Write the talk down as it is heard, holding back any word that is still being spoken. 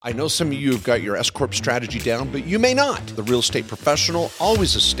I know some of you have got your S-Corp strategy down, but you may not. The real estate professional,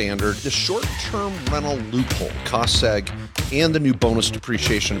 always a standard. The short-term rental loophole, cost seg, and the new bonus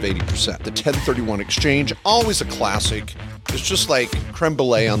depreciation of 80%. The 1031 exchange, always a classic. It's just like creme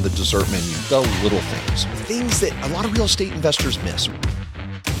brulee on the dessert menu, the little things. Things that a lot of real estate investors miss.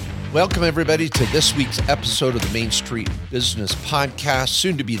 Welcome, everybody, to this week's episode of the Main Street Business Podcast,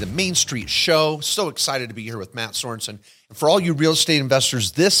 soon to be the Main Street Show. So excited to be here with Matt Sorensen. And for all you real estate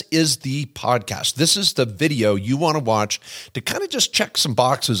investors, this is the podcast. This is the video you want to watch to kind of just check some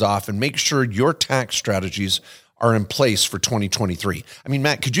boxes off and make sure your tax strategies are in place for 2023. I mean,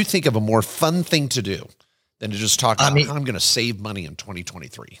 Matt, could you think of a more fun thing to do than to just talk about how I'm going to save money in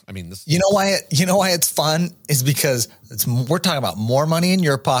 2023? I mean, this. You know why it's fun is because we're talking about more money in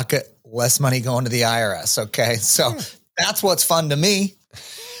your pocket, less money going to the IRS. Okay. So that's what's fun to me.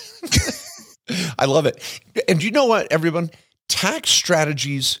 I love it. And you know what, everyone? Tax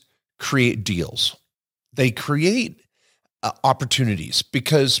strategies create deals. They create opportunities,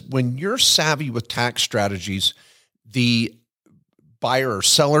 because when you're savvy with tax strategies, the buyer or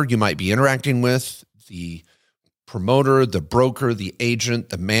seller you might be interacting with, the promoter, the broker, the agent,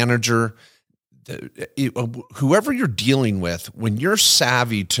 the manager, whoever you're dealing with, when you're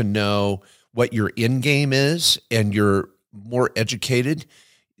savvy to know what your end game is and you're more educated,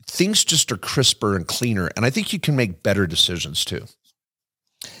 things just are crisper and cleaner. And I think you can make better decisions too.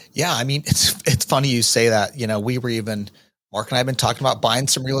 Yeah. I mean, it's funny you say that. You know, Mark and I have been talking about buying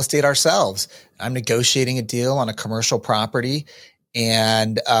some real estate ourselves. I'm negotiating a deal on a commercial property,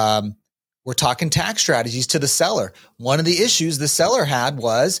 and we're talking tax strategies to the seller. One of the issues the seller had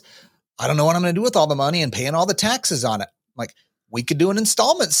was, I don't know what I'm going to do with all the money and paying all the taxes on it. Like, we could do an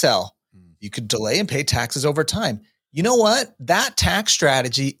installment sell. You could delay and pay taxes over time. You know what? That tax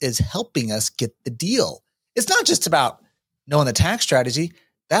strategy is helping us get the deal. It's not just about knowing the tax strategy.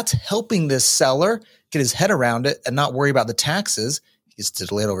 That's helping this seller get his head around it and not worry about the taxes. He gets to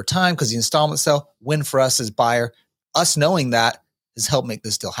delay it over time because the installment sell, win for us as buyer. Us knowing that has helped make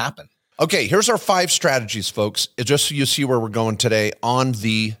this deal happen. Okay, here's our 5 strategies, folks, just so you see where we're going today on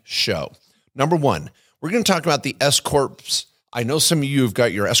the show. Number 1, we're going to talk about the S-Corps. I know some of you have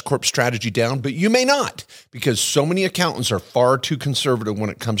got your S-Corp strategy down, but you may not, because so many accountants are far too conservative when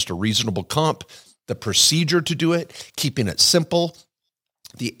it comes to reasonable comp, the procedure to do it, keeping it simple,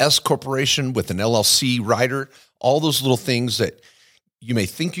 the S-Corporation with an LLC rider, all those little things that you may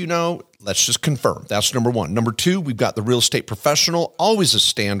think you know. Let's just confirm. That's number 1. Number 2, we've got the real estate professional, always a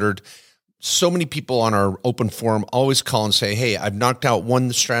standard. So many people on our open forum always call and say, hey, I've knocked out one of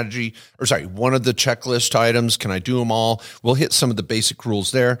the checklist items. Can I do them all? We'll hit some of the basic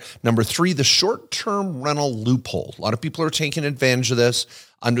rules there. Number 3, the short-term rental loophole. A lot of people are taking advantage of this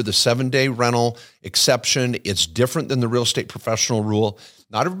under the 7-day rental exception. It's different than the real estate professional rule.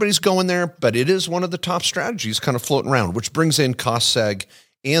 Not everybody's going there, but it is one of the top strategies kind of floating around, which brings in cost seg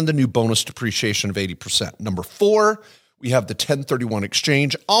and the new bonus depreciation of 80%. Number 4, we have the 1031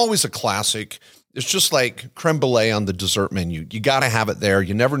 exchange, always a classic. It's just like creme brulee on the dessert menu. You got to have it there.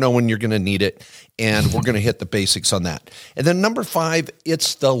 You never know when you're going to need it. And we're going to hit the basics on that. And then number 5,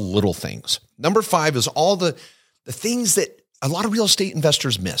 it's the little things. Number 5 is all the things that a lot of real estate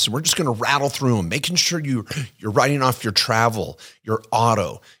investors miss. And we're just going to rattle through them, making sure you're writing off your travel, your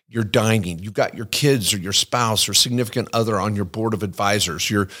auto, your dining. You've got your kids or your spouse or significant other on your board of advisors.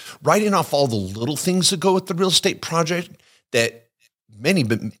 You're writing off all the little things that go with the real estate project that many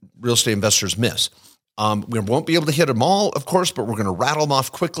real estate investors miss. We won't be able to hit them all, of course, but we're going to rattle them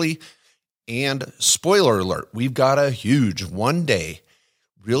off quickly. And spoiler alert, we've got a huge 1-day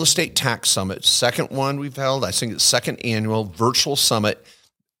real estate tax summit, second one we've held. I think it's second annual virtual summit.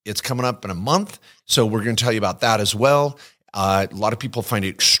 It's coming up in a month. So we're going to tell you about that as well. A lot of people find it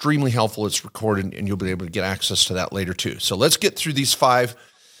extremely helpful. It's recorded, and you'll be able to get access to that later too. So let's get through these 5.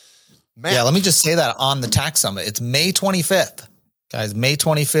 Matt. Yeah, let me just say that on the tax summit. It's May 25th. Guys, May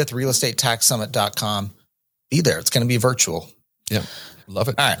 25th, realestatetaxsummit.com. Be there. It's going to be virtual. Yeah, love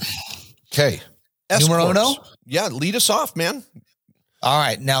it. All right. Okay. Numero uno? Yeah, lead us off, man. All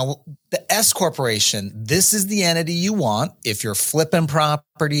right. Now, the S Corporation, this is the entity you want if you're flipping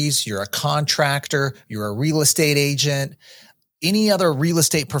properties, you're a contractor, you're a real estate agent, any other real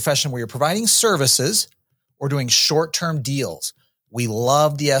estate profession where you're providing services or doing short-term deals. We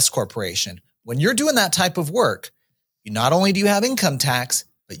love the S Corporation. When you're doing that type of work, you not only do you have income tax,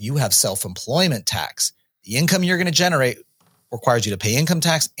 but you have self-employment tax. The income you're going to generate requires you to pay income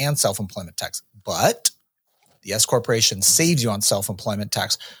tax and self-employment tax. But the S Corporation saves you on self-employment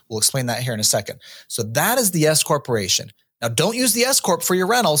tax. We'll explain that here in a second. So that is the S Corporation. Now, don't use the S Corp for your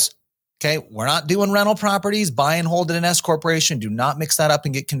rentals. Okay. We're not doing rental properties, buy and hold in an S corporation. Do not mix that up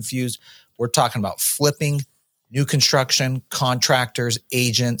and get confused. We're talking about flipping, new construction, contractors,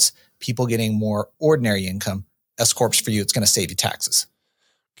 agents, people getting more ordinary income. S corps for you. It's going to save you taxes.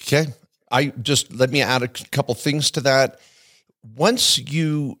 Okay. Let me add a couple things to that. Once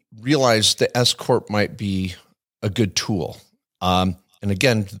you realize the S corp might be a good tool, and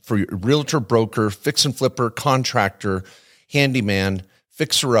again, for your realtor, broker, fix and flipper, contractor, handyman,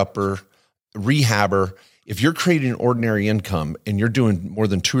 fixer-upper, rehabber, if you're creating ordinary income and you're doing more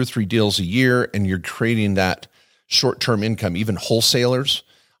than 2 or 3 deals a year and you're creating that short-term income, even wholesalers,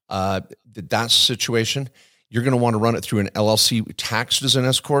 that's a situation, you're going to want to run it through an LLC taxed as an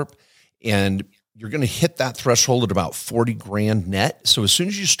S corp, and you're going to hit that threshold at about 40 grand net. So as soon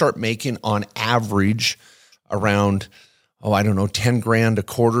as you start making on average around, 10 grand a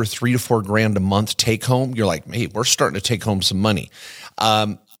quarter, 3 to 4 grand a month take home, you're like, hey, we're starting to take home some money.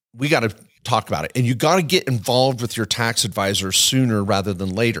 We got to talk about it. And you got to get involved with your tax advisor sooner rather than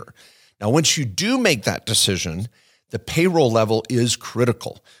later. Now, once you do make that decision, the payroll level is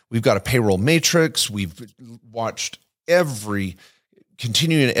critical. We've got a payroll matrix. We've watched every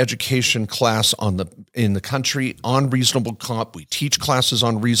continuing education class in the country on reasonable comp. We teach classes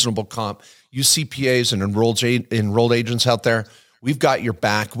on reasonable comp. You CPAs and enrolled agents out there, we've got your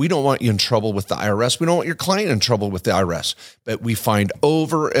back. We don't want you in trouble with the IRS. We don't want your client in trouble with the IRS. But we find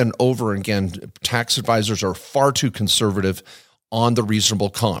over and over again, tax advisors are far too conservative on the reasonable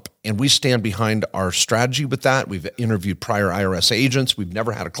comp. And we stand behind our strategy with that. We've interviewed prior IRS agents. We've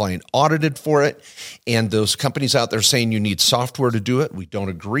never had a client audited for it. And those companies out there saying you need software to do it, we don't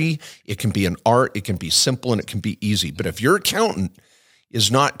agree. It can be an art, it can be simple, and it can be easy. But if your accountant is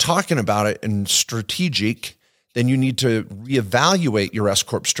not talking about it and strategic, then you need to reevaluate your S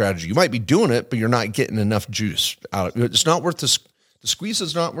corp strategy. You might be doing it, but you're not getting enough juice out of it. It's not worth the squeeze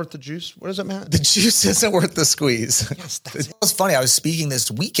is not worth the juice. What does it matter? The juice isn't worth the squeeze. Yes, it was funny. I was speaking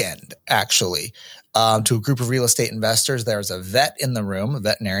this weekend, actually, to a group of real estate investors. There's a vet in the room, a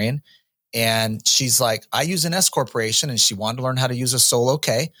veterinarian, and she's like, I use an S corporation, and she wanted to learn how to use a solo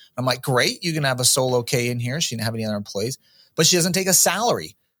K. I'm like, great. You can have a solo K in here. She didn't have any other employees, but she doesn't take a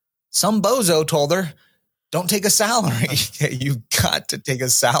salary. Some bozo told her, don't take a salary. You got to take a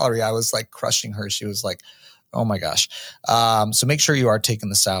salary. I was like crushing her. She was like, oh my gosh. So make sure you are taking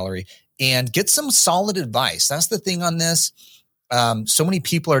the salary and get some solid advice. That's the thing on this. So many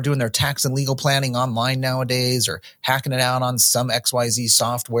people are doing their tax and legal planning online nowadays or hacking it out on some XYZ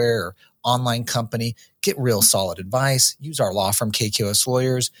software or online company. Get real solid advice. Use our law firm, KQS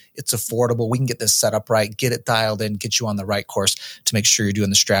Lawyers. It's affordable. We can get this set up right, get it dialed in, get you on the right course to make sure you're doing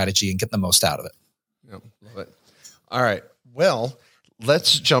the strategy and get the most out of it. Yep, love it. All right. Well,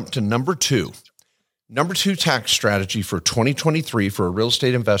 let's jump to number 2. Number 2 tax strategy for 2023 for a real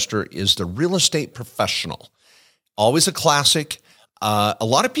estate investor is the real estate professional. Always a classic. A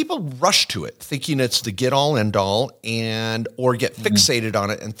lot of people rush to it thinking it's the get all end all or get fixated on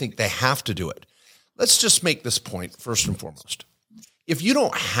it and think they have to do it. Let's just make this point first and foremost. If you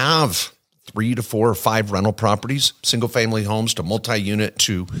don't have 3 to 4 or 5 rental properties, single family homes to multi-unit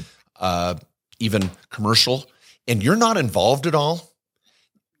to even commercial, and you're not involved at all,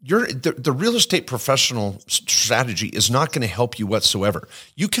 the real estate professional strategy is not going to help you whatsoever.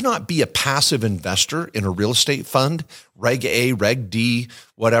 You cannot be a passive investor in a real estate fund, Reg A, Reg D,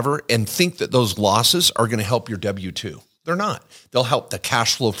 whatever, and think that those losses are going to help your W-2. They're not. They'll help the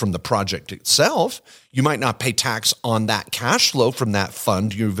cash flow from the project itself. You might not pay tax on that cash flow from that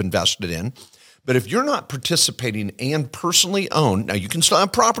fund you've invested in. But if you're not participating and personally own, now you can still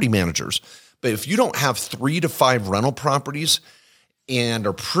have property managers, but if you don't have 3 to 5 rental properties and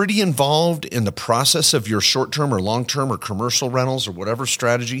are pretty involved in the process of your short-term or long-term or commercial rentals or whatever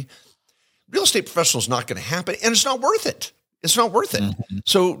strategy, real estate professional is not going to happen, and it's not worth it. It's not worth it. Mm-hmm.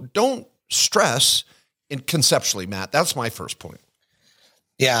 So don't stress conceptually, Matt. That's my first point.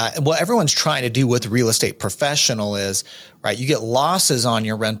 Yeah. What everyone's trying to do with real estate professional is, right, you get losses on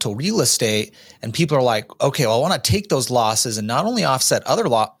your rental real estate and people are like, okay, well, I want to take those losses and not only offset other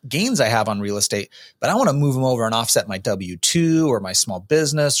gains I have on real estate, but I want to move them over and offset my W-2 or my small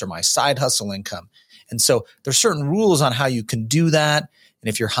business or my side hustle income. And so there's certain rules on how you can do that. And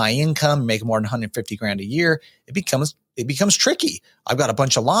if you're high income, make more than 150 grand a year, it becomes tricky. I've got a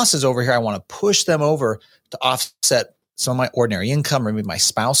bunch of losses over here. I want to push them over to offset some of my ordinary income, or maybe my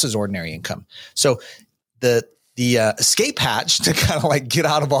spouse's ordinary income. So the escape hatch to kind of like get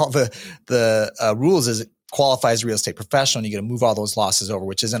out of all the rules is it qualifies real estate professional, and you get to move all those losses over,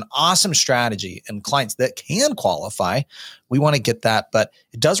 which is an awesome strategy. And clients that can qualify, we want to get that, but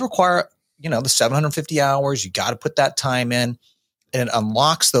it does require, the 750 hours. You got to put that time in. and it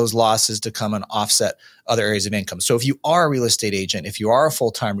unlocks those losses to come and offset other areas of income. So if you are a real estate agent, if you are a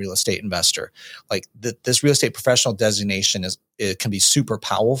full-time real estate investor, like this real estate professional designation it can be super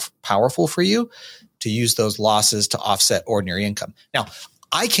powerful for you to use those losses to offset ordinary income. Now,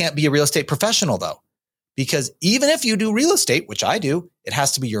 I can't be a real estate professional though, because even if you do real estate, which I do, it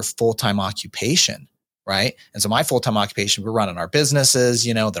has to be your full-time occupation. Right. And so my full-time occupation, we're running our businesses,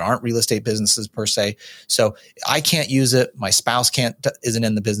 that aren't real estate businesses per se. So I can't use it. My spouse isn't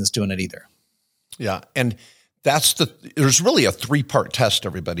in the business doing it either. Yeah. And there's really a 3-part test,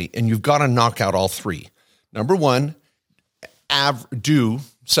 everybody. And you've got to knock out all 3. Number 1, do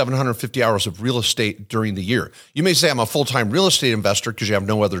 750 hours of real estate during the year. You may say I'm a full-time real estate investor because you have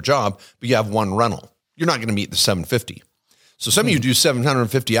no other job, but you have one rental. You're not going to meet the 750. So some of you do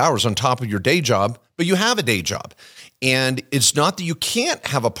 750 hours on top of your day job, but you have a day job. And it's not that you can't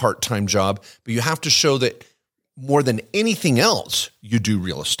have a part-time job, but you have to show that more than anything else, you do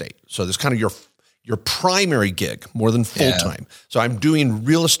real estate. So that's kind of your primary gig more than full-time. Yeah. So I'm doing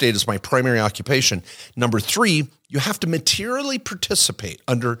real estate as my primary occupation. Number 3, you have to materially participate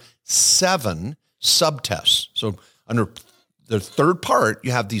under 7 subtests. So under the 3rd part, you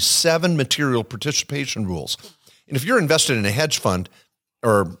have these 7 material participation rules. And if you're invested in a hedge fund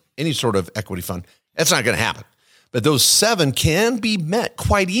or any sort of equity fund, that's not going to happen. But those 7 can be met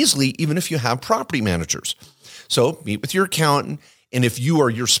quite easily, even if you have property managers. So meet with your accountant. And if you or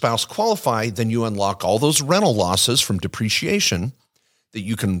your spouse qualify, then you unlock all those rental losses from depreciation that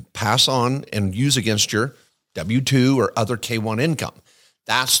you can pass on and use against your W-2 or other K-1 income.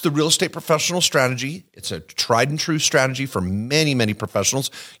 That's the real estate professional strategy. It's a tried and true strategy for many, many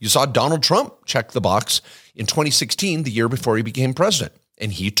professionals. You saw Donald Trump check the box in 2016, the year before he became president.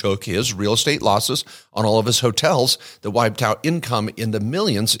 And he took his real estate losses on all of his hotels that wiped out income in the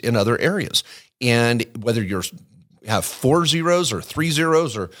millions in other areas. And whether you have 4 zeros or 3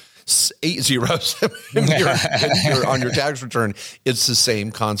 zeros or 8 zeros on your tax return, it's the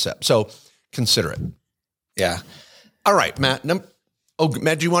same concept. So consider it. Yeah. All right, Matt.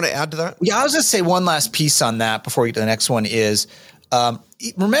 Matt, do you want to add to that? Yeah, I was going to say one last piece on that before we get to the next one is,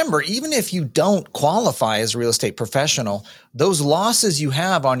 remember, even if you don't qualify as a real estate professional, those losses you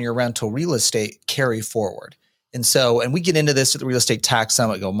have on your rental real estate carry forward. And we get into this at the Real Estate Tax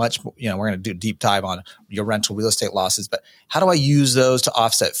Summit, we're going to do a deep dive on your rental real estate losses, but how do I use those to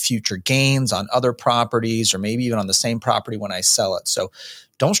offset future gains on other properties or maybe even on the same property when I sell it? So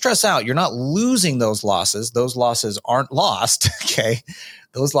don't stress out. You're not losing those losses. Those losses aren't lost. Okay.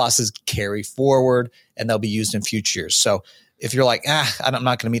 Those losses carry forward and they'll be used in future years. So if you're like, I'm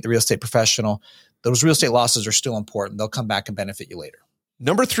not going to meet the real estate professional, those real estate losses are still important. They'll come back and benefit you later.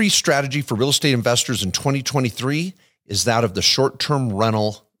 Number 3 strategy for real estate investors in 2023 is that of the short-term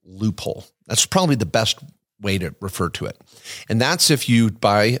rental loophole. That's probably the best way to refer to it. And that's if you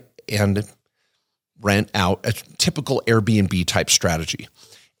buy and rent out a typical Airbnb type strategy.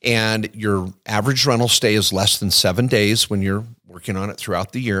 And your average rental stay is less than 7 days when you're working on it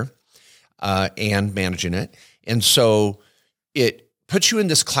throughout the year and managing it. And so it puts you in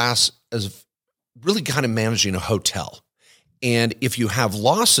this class as really kind of managing a hotel. And if you have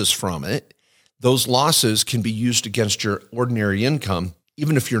losses from it, those losses can be used against your ordinary income,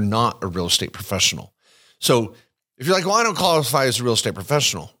 even if you're not a real estate professional. So if you're like, well, I don't qualify as a real estate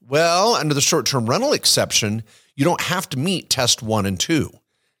professional. Well, under the short-term rental exception, you don't have to meet test 1 and 2.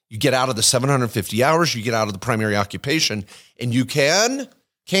 You get out of the 750 hours, you get out of the primary occupation, and you can,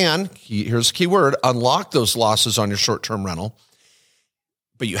 here's the key word, unlock those losses on your short-term rental,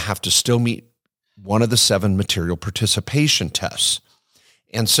 but you have to still meet one of the 7 material participation tests.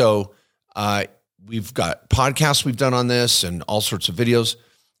 And so we've got podcasts we've done on this and all sorts of videos,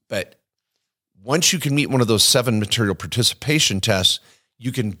 but once you can meet one of those 7 material participation tests,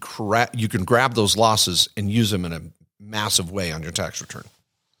 you can grab those losses and use them in a massive way on your tax return.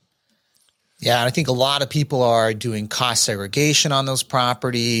 Yeah, and I think a lot of people are doing cost segregation on those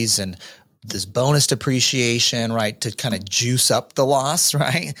properties and this bonus depreciation, right, to kind of juice up the loss,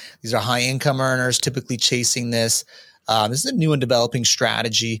 right? These are high income earners typically chasing this. This is a new and developing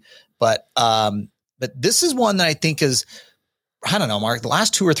strategy, but this is one that I think is, I don't know, Mark, the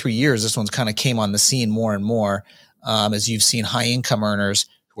last 2 or 3 years, this one's kind of came on the scene more and more as you've seen high income earners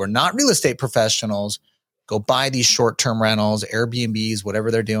who are not real estate professionals go buy these short-term rentals, Airbnbs,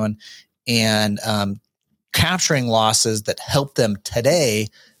 whatever they're doing, and capturing losses that help them today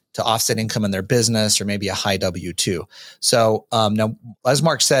to offset income in their business or maybe a high W-2. So now, as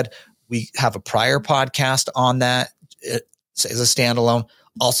Mark said, we have a prior podcast on that as a standalone.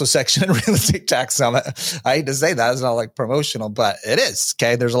 also section in Real Estate Tax Summit. I hate to say that, it's not like promotional, but it is.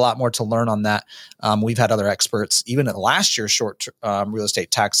 Okay. There's a lot more to learn on that. We've had other experts, even at last year's short Real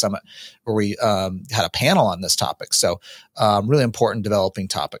Estate Tax Summit, where we had a panel on this topic. So really important developing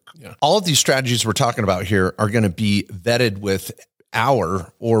topic. Yeah. All of these strategies we're talking about here are going to be vetted with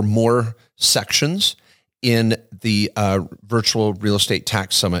hour or more sections in the virtual Real Estate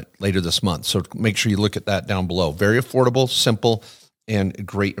Tax Summit later this month. So make sure you look at that down below. Very affordable, simple, and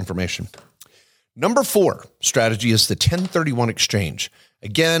great information. Number 4 strategy is the 1031 exchange.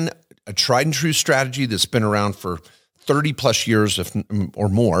 Again, a tried and true strategy that's been around for 30 plus years or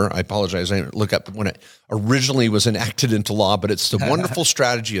more. I apologize. I didn't look up when it originally was enacted into law, but it's the wonderful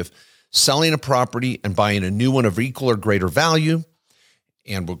strategy of selling a property and buying a new one of equal or greater value.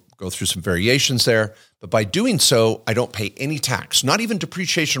 And we'll go through some variations there. But by doing so, I don't pay any tax, not even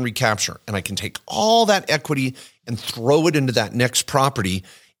depreciation recapture. And I can take all that equity and throw it into that next property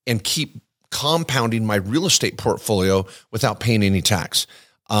and keep compounding my real estate portfolio without paying any tax.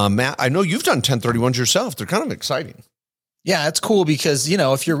 Matt, I know you've done 1031s yourself. They're kind of exciting. Yeah, it's cool because,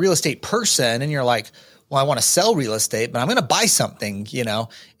 if you're a real estate person and you're like, well, I want to sell real estate, but I'm going to buy something,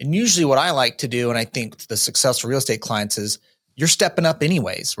 and usually what I like to do, and I think the successful real estate clients is, you're stepping up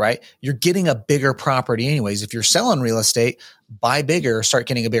anyways, right? You're getting a bigger property anyways. If you're selling real estate, buy bigger, start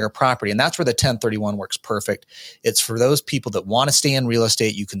getting a bigger property. And that's where the 1031 works perfect. It's for those people that want to stay in real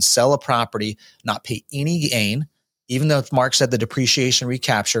estate. You can sell a property, not pay any gain, even though Mark said the depreciation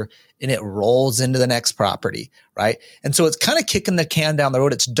recapture, and it rolls into the next property, right? And so it's kind of kicking the can down the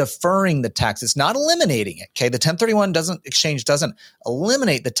road. It's deferring the tax. It's not eliminating it, okay? The 1031 exchange doesn't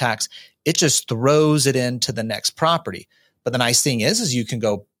eliminate the tax. It just throws it into the next property. But the nice thing is you can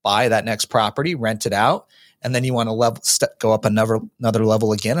go buy that next property, rent it out, and then you want to go up another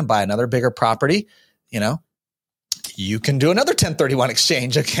level again and buy another bigger property. You can do another 1031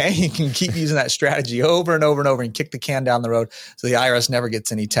 exchange. Okay, you can keep using that strategy over and over and over and kick the can down the road, so the IRS never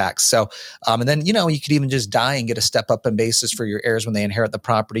gets any tax. So, and then you could even just die and get a step up in basis for your heirs when they inherit the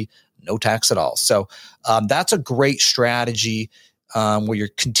property, no tax at all. So that's a great strategy where you're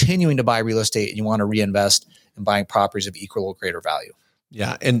continuing to buy real estate and you want to reinvest and buying properties of equal or greater value.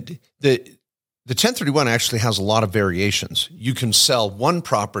 Yeah. And the 1031 actually has a lot of variations. You can sell one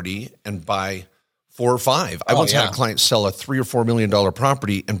property and buy 4 or 5. I once had a client sell a $3 or $4 million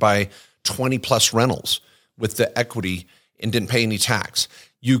property and buy 20 plus rentals with the equity and didn't pay any tax.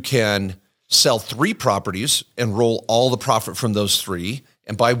 You can sell 3 properties and roll all the profit from those 3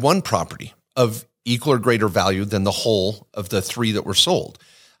 and buy 1 property of equal or greater value than the whole of the 3 that were sold.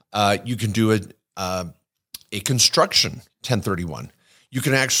 You can do a construction 1031. You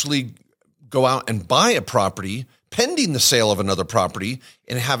can actually go out and buy a property pending the sale of another property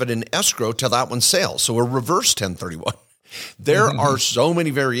and have it in escrow till that one sells. So a reverse 1031. There are so many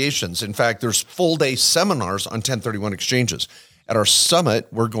variations. In fact, there's full day seminars on 1031 exchanges. At our summit,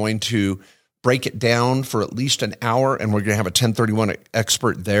 we're going to break it down for at least an hour, and we're going to have a 1031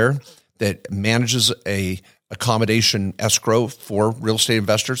 expert there that manages a accommodation escrow for real estate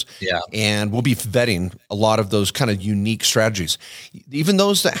investors. Yeah. And we'll be vetting a lot of those kind of unique strategies. Even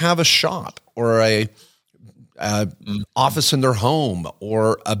those that have a shop or a office in their home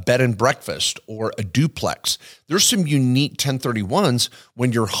or a bed and breakfast or a duplex. There's some unique 1031s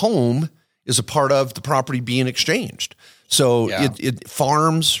when your home is a part of the property being exchanged. So it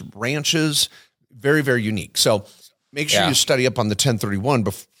farms, ranches, very, very unique. So make sure you study up on the 1031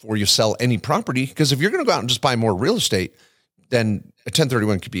 before you sell any property, because if you're going to go out and just buy more real estate, then a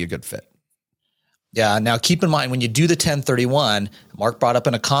 1031 could be a good fit. Yeah. Now keep in mind, when you do the 1031, Mark brought up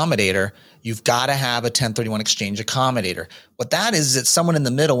an accommodator. You've got to have a 1031 exchange accommodator. What that is it's someone in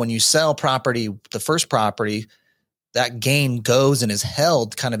the middle. When you sell property, the first property, that gain goes and is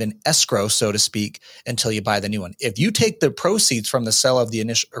held kind of in escrow, so to speak, until you buy the new one. If you take the proceeds from the sale of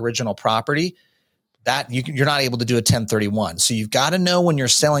the original property, that you're not able to do a 1031. So you've got to know when you're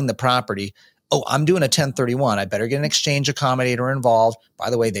selling the property, oh, I'm doing a 1031. I better get an exchange accommodator involved. By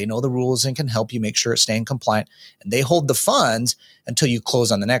the way, they know the rules and can help you make sure it's staying compliant. And they hold the funds until you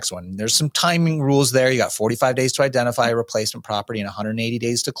close on the next one. There's some timing rules there. You got 45 days to identify a replacement property and 180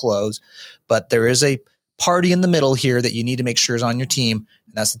 days to close. But there is a party in the middle here that you need to make sure is on your team.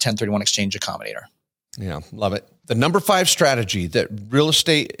 And that's the 1031 exchange accommodator. Yeah, love it. The number 5 strategy that real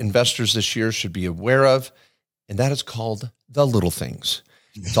estate investors this year should be aware of, and that is called the little things.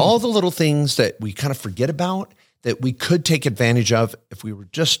 It's all the little things that we kind of forget about that we could take advantage of if we were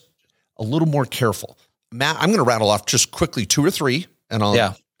just a little more careful. Matt, I'm going to rattle off just quickly 2 or 3, and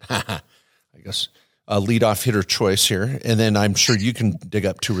I'll, I guess, lead off hitter choice here, and then I'm sure you can dig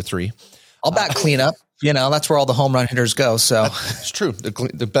up 2 or 3. I'll back clean up. That's where all the home run hitters go. So it's true.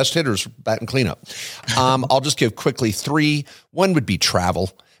 The best hitters bat and cleanup. I'll just give quickly 3. One would be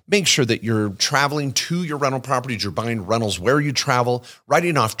travel. Make sure that you're traveling to your rental properties. You're buying rentals where you travel,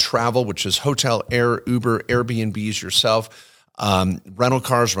 writing off travel, which is hotel, air, Uber, Airbnbs yourself, rental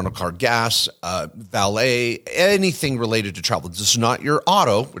cars, rental car gas, valet, anything related to travel. This is not your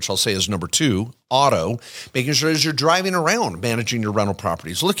auto, which I'll say is number 2, auto, making sure as you're driving around, managing your rental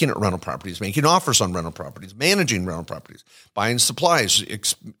properties, looking at rental properties, making offers on rental properties, managing rental properties, buying supplies,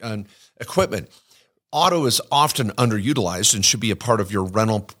 equipment. Auto is often underutilized and should be a part of your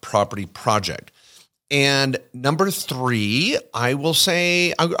rental property project. And number 3, I will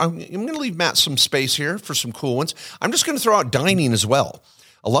say, I'm going to leave Matt some space here for some cool ones. I'm just going to throw out dining as well.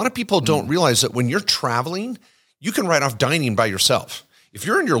 A lot of people don't realize that when you're traveling, you can write off dining by yourself. If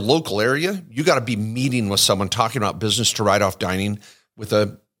you're in your local area, you got to be meeting with someone, talking about business to write off dining with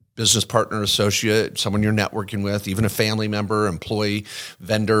a business partner, associate, someone you're networking with, even a family member, employee,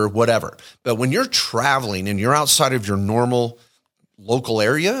 vendor, whatever. But when you're traveling and you're outside of your normal local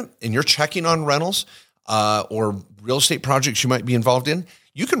area and you're checking on rentals or real estate projects you might be involved in,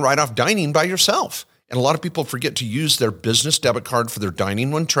 you can write off dining by yourself. And a lot of people forget to use their business debit card for their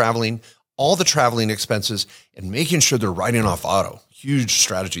dining when traveling, all the traveling expenses, and making sure they're writing off auto. Huge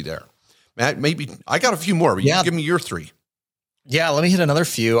strategy there. Matt, maybe I got a few more. But you give me your 3. Yeah, let me hit another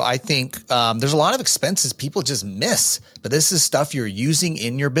few. I think there's a lot of expenses people just miss, but this is stuff you're using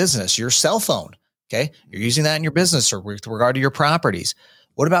in your business, your cell phone. Okay. You're using that in your business or with regard to your properties.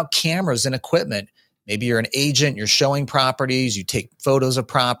 What about cameras and equipment? Maybe you're an agent, you're showing properties, you take photos of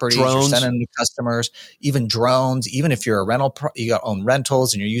properties, drones. You're sending them to customers, even drones, even if you're a rental, you got own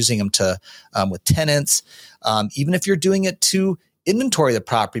rentals and you're using them to, with tenants. Even if you're doing it to inventory the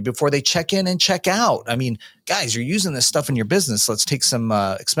property before they check in and check out. I mean, guys, you're using this stuff in your business. Let's take some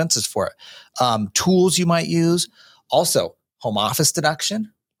expenses for it. Tools you might use. Also, home office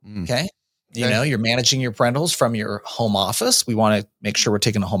deduction. Okay. You're managing your rentals from your home office. We want to make sure we're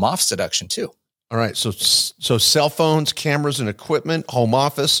taking a home office deduction too. All right. So cell phones, cameras, and equipment, home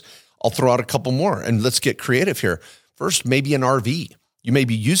office. I'll throw out a couple more and let's get creative here. First, maybe an RV. You may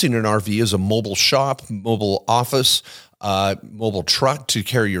be using an RV as a mobile shop, mobile office, mobile truck to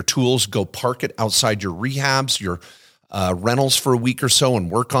carry your tools, go park it outside your rehabs, your rentals for a week or so and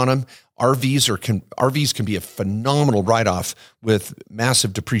work on them. RVs can be a phenomenal write-off with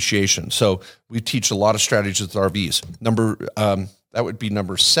massive depreciation. So we teach a lot of strategies with RVs. That would be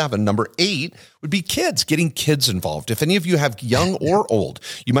number 7. Number 8 would be kids, getting kids involved. If any of you have young or old,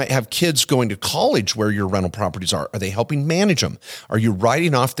 you might have kids going to college where your rental properties are. Are they helping manage them? Are you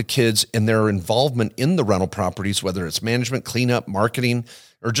writing off the kids and their involvement in the rental properties, whether it's management, cleanup, marketing,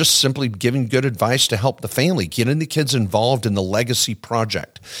 or just simply giving good advice to help the family, getting the kids involved in the legacy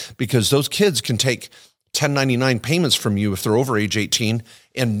project? Because those kids can take 1099 payments from you if they're over age 18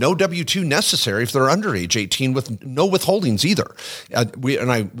 and no W-2 necessary if they're under age 18 with no withholdings either.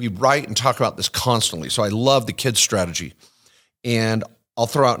 We write and talk about this constantly. So I love the kids strategy. And I'll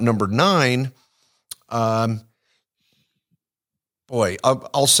throw out number 9. I'll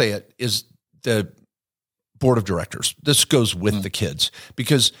say it is the board of directors. This goes with the kids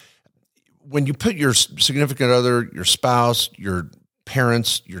because when you put your significant other, your spouse, your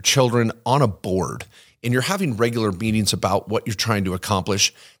parents, your children on a board, and you're having regular meetings about what you're trying to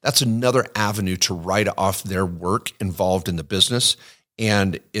accomplish, that's another avenue to write off their work involved in the business.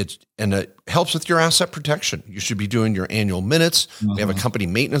 And it helps with your asset protection. You should be doing your annual minutes. We have a company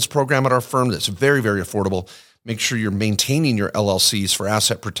maintenance program at our firm that's very, very affordable. Make sure you're maintaining your LLCs for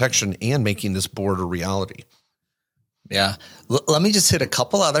asset protection and making this board a reality. Yeah. Let me just hit a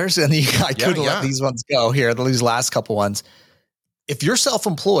couple others and I could let these ones go here, these last couple ones. If you're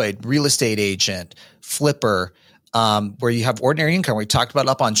self-employed, real estate agent, flipper, where you have ordinary income, we talked about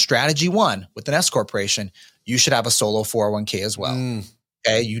up on strategy 1 with an S corporation, you should have a solo 401k as well.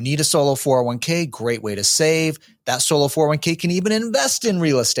 Okay. You need a solo 401k, great way to save. That solo 401k can even invest in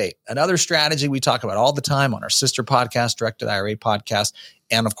real estate. Another strategy we talk about all the time on our sister podcast, Directed IRA podcast.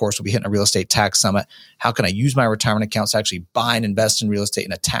 And of course, we'll be hitting a real estate tax summit. How can I use my retirement accounts to actually buy and invest in real estate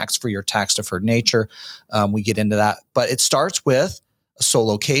in a tax-free or tax-deferred nature? We get into that. But it starts with a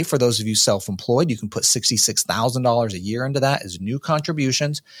solo K. For those of you self-employed, you can put $66,000 a year into that as new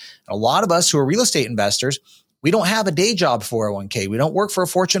contributions. And a lot of us who are real estate investors, we don't have a day job 401k. We don't work for a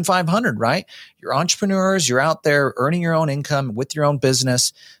Fortune 500, right? You're entrepreneurs. You're out there earning your own income with your own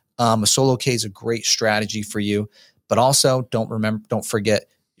business. A solo K is a great strategy for you. But also don't forget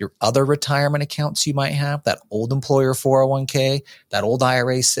your other retirement accounts you might have, that old employer 401k, that old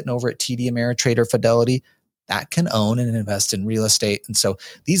IRA sitting over at TD Ameritrade or Fidelity. that can own and invest in real estate. And so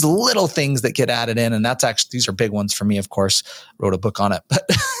these little things that get added in, and these are big ones for me, of course, wrote a book on it,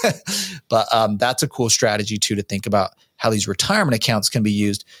 but that's a cool strategy too, to think about how these retirement accounts can be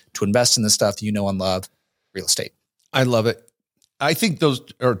used to invest in the stuff you know and love, real estate. I love it. I think those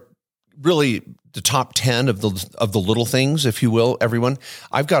are really the top 10 of the little things, if you will, everyone.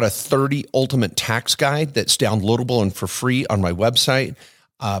 I've got a 30 ultimate tax guide that's downloadable and for free on my website.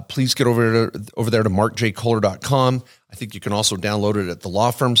 Please get over there to markjkohler.com. I think you can also download it at the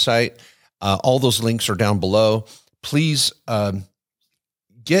law firm site. All those links are down below. Please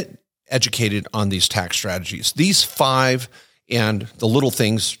get educated on these tax strategies. These 5 and the little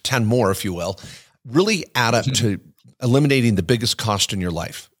things, 10 more, if you will, really add up to eliminating the biggest cost in your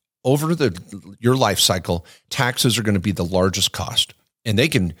life. Over your life cycle, taxes are going to be the largest cost, and they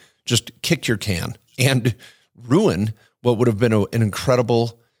can just kick your can and ruin what would have been an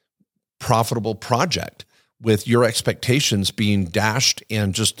incredible, profitable project with your expectations being dashed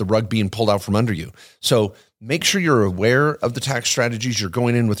and just the rug being pulled out from under you. So make sure you're aware of the tax strategies. You're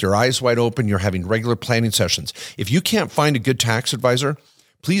going in with your eyes wide open. You're having regular planning sessions. If you can't find a good tax advisor,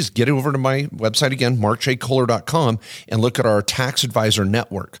 please get over to my website again, markjkohler.com, and look at our tax advisor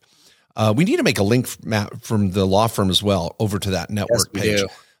network. We need to make a link, Matt, from the law firm as well over to that network page.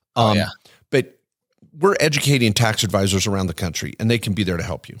 Do. But we're educating tax advisors around the country, and they can be there to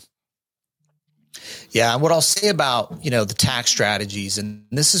help you. Yeah. And what I'll say about, the tax strategies, and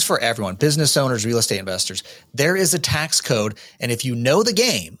this is for everyone, business owners, real estate investors, there is a tax code. And if you know the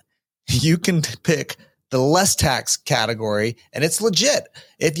game, you can pick the less tax category, and it's legit.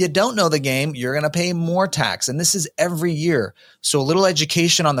 If you don't know the game, you're going to pay more tax. And this is every year. So a little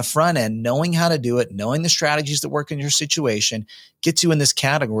education on the front end, knowing how to do it, knowing the strategies that work in your situation gets you in this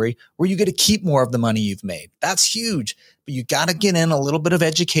category where you get to keep more of the money you've made. That's huge. But you got to get in a little bit of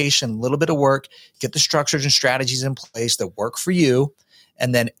education, a little bit of work, get the structures and strategies in place that work for you.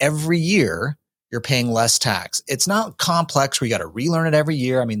 And then every year, you're paying less tax. It's not complex where you got to relearn it every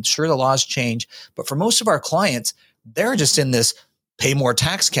year. I mean, sure, the laws change, but for most of our clients, they're just in this pay more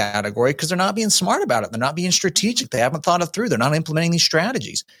tax category because they're not being smart about it. They're not being strategic. They haven't thought it through. They're not implementing these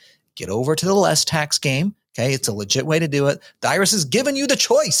strategies. Get over to the less tax game. Okay. It's a legit way to do it. The IRS has given you the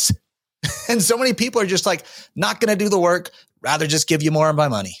choice. And so many people are just like, not going to do the work, rather just give you more of my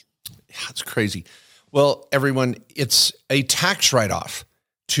money. Yeah, it's crazy. Well, everyone, it's a tax write-off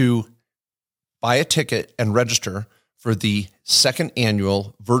to buy a ticket and register for the 2nd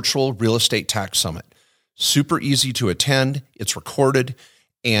annual virtual real estate tax summit. Super easy to attend. It's recorded,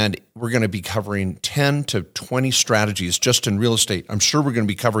 and we're going to be covering 10 to 20 strategies just in real estate. I'm sure we're going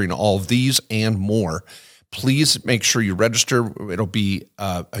to be covering all of these and more. Please make sure you register. It'll be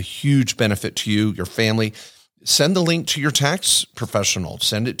a huge benefit to you, your family. Send the link to your tax professional.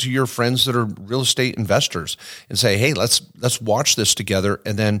 Send it to your friends that are real estate investors and say, hey, let's watch this together,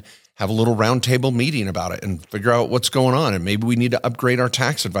 and then have a little roundtable meeting about it and figure out what's going on. And maybe we need to upgrade our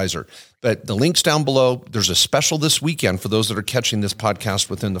tax advisor. But the link's down below. There's a special this weekend for those that are catching this podcast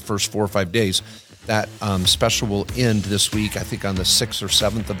within the first 4 or 5 days. That special will end this week, I think on the 6th or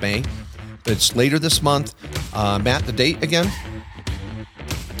 7th of May. But it's later this month. Matt, the date again?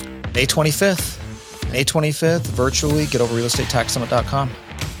 May 25th. May 25th, virtually. Get over realestatetaxsummit.com.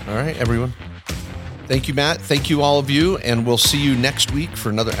 All right, everyone. Thank you, Matt. Thank you, all of you. And we'll see you next week for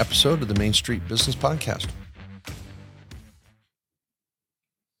another episode of the Main Street Business Podcast.